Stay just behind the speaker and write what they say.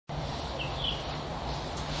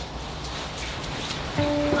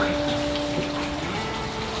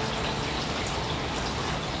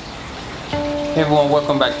Hey everyone,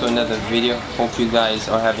 welcome back to another video. Hope you guys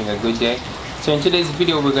are having a good day. So in today's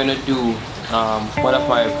video we're gonna do one of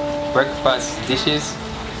my breakfast dishes.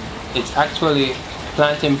 It's actually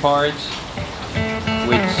plantain porridge,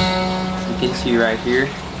 which you can see right here.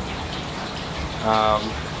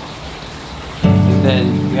 And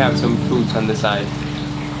then we have some fruits on the side.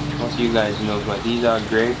 Most of you guys know what these are: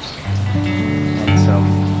 grapes and some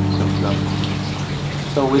plum.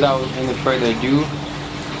 So without any further ado,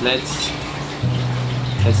 let's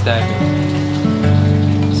dive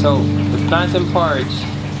in. So the plantain porridge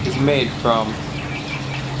is made from,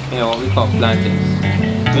 what we call plantains.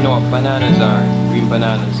 You know what bananas are, green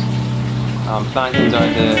bananas. Plantains are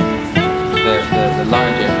the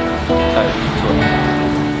larger type. So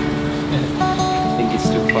I think it's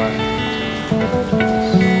too far.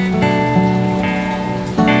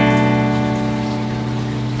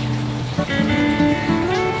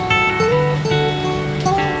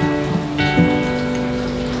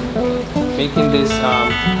 Making this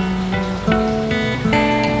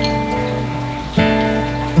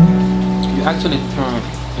you actually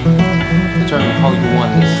determine how you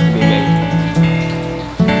want this to be made.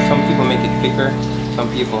 Some people make it thicker, some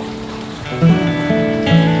people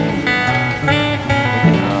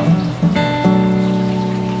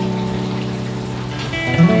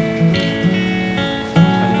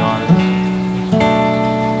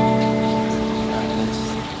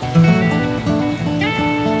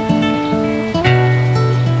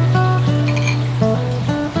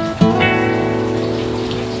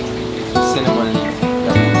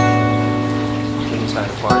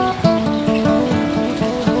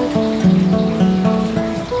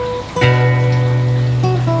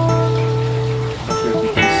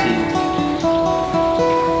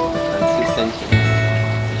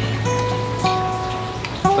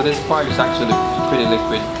this part is actually pretty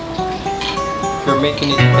liquid. If you're making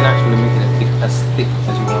it, you can actually make it as thick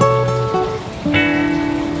as you want.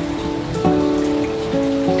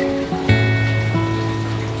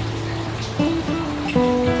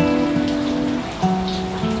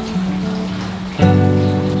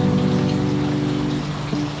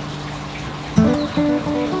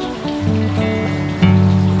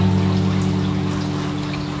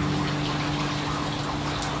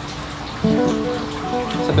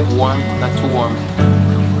 A bit warm, not too warm.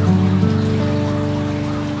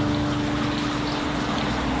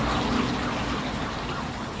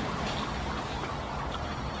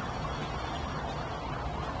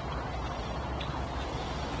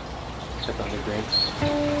 Check out the grapes.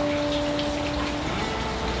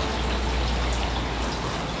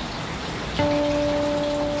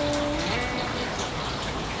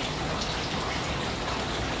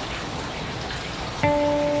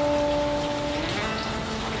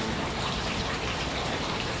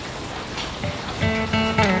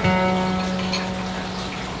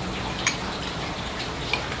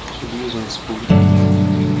 Using a spoon.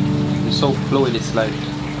 It's so fluid, it's like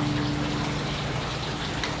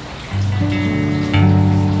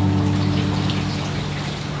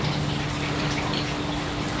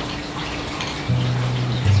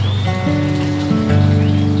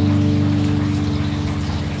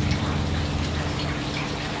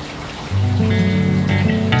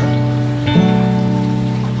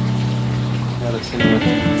now the cinnamon, a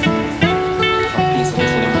piece of the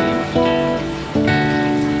cinnamon.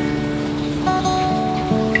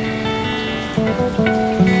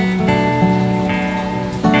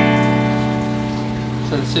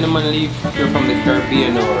 So the cinnamon leaf, if you're from the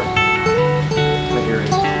Caribbean or what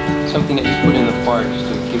areas, something that you put in the porridge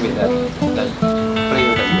to give it that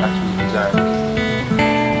flavor that you actually desire.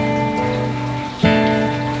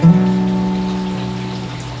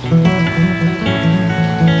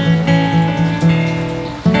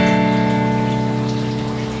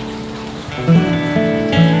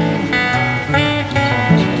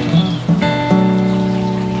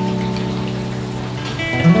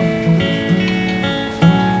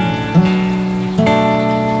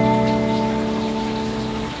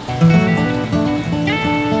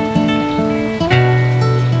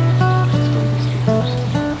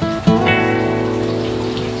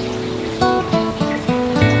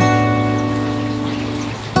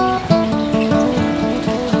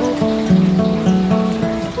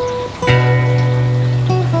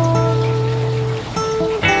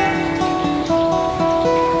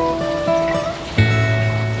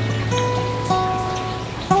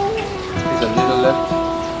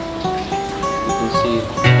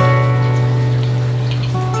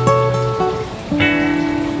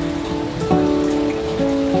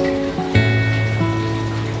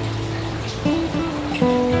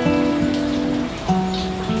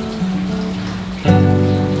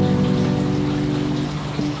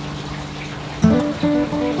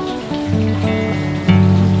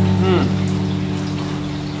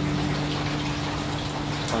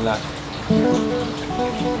 a lot.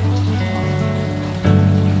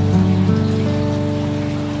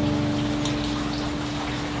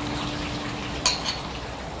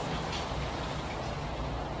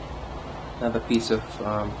 Another piece of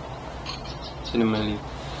cinnamon leaf.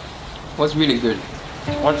 Was really good.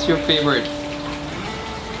 What's your favorite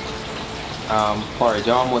porridge?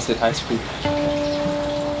 I almost said ice cream.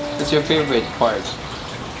 What's your favorite porridge?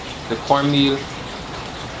 The cornmeal,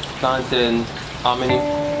 plantain,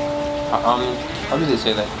 almond. How do they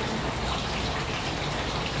say that?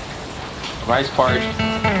 Rice porridge.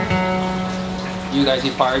 You guys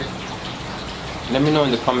eat porridge? Let me know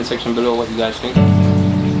in the comment section below what you guys think.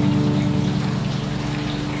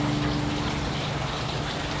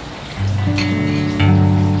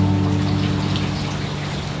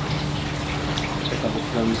 Check out the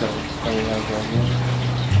plums that we have right here.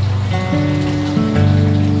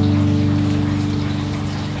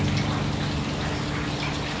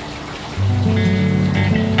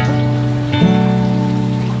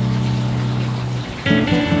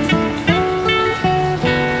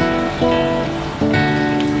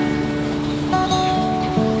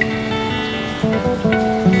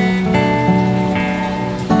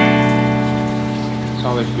 It's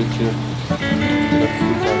always good to put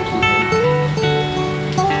fruit on too.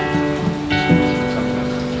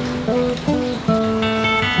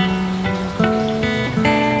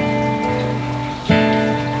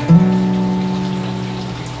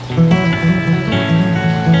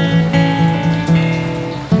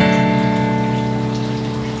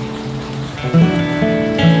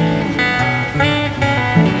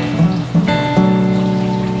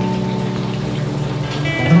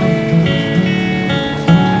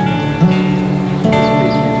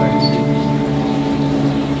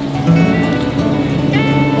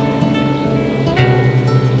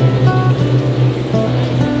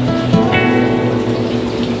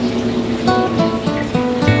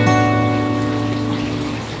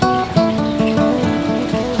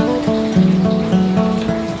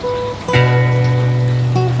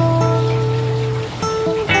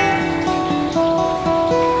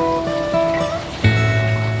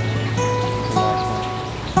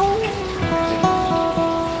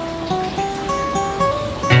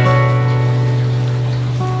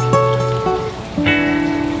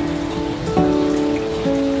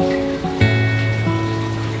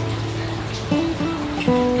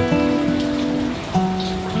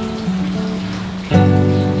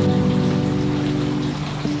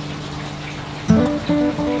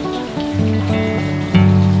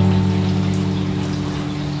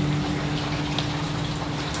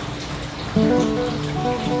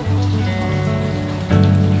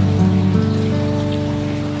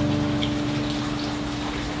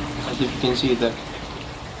 As if you can see that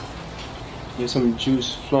there's some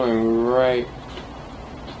juice flowing right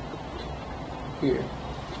here.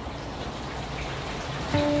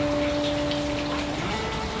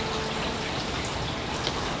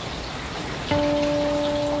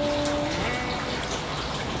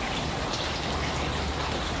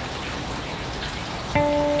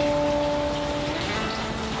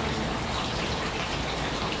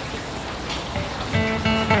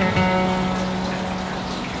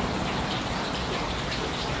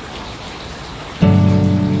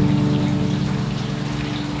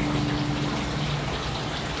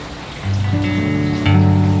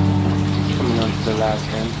 The last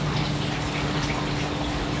end.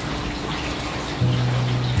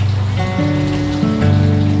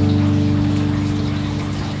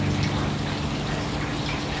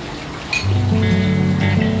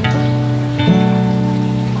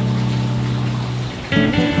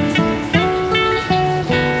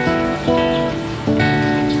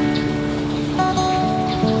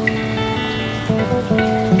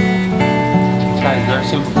 Guys, very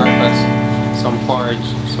simple breakfast. Some porridge,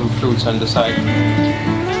 some fruits on the side.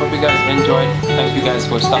 Hope you guys enjoyed. Thank you guys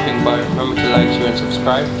for stopping by. Remember to like, share, and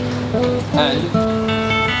subscribe. And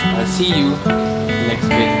I'll see you next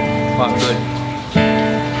week. Bye. Good.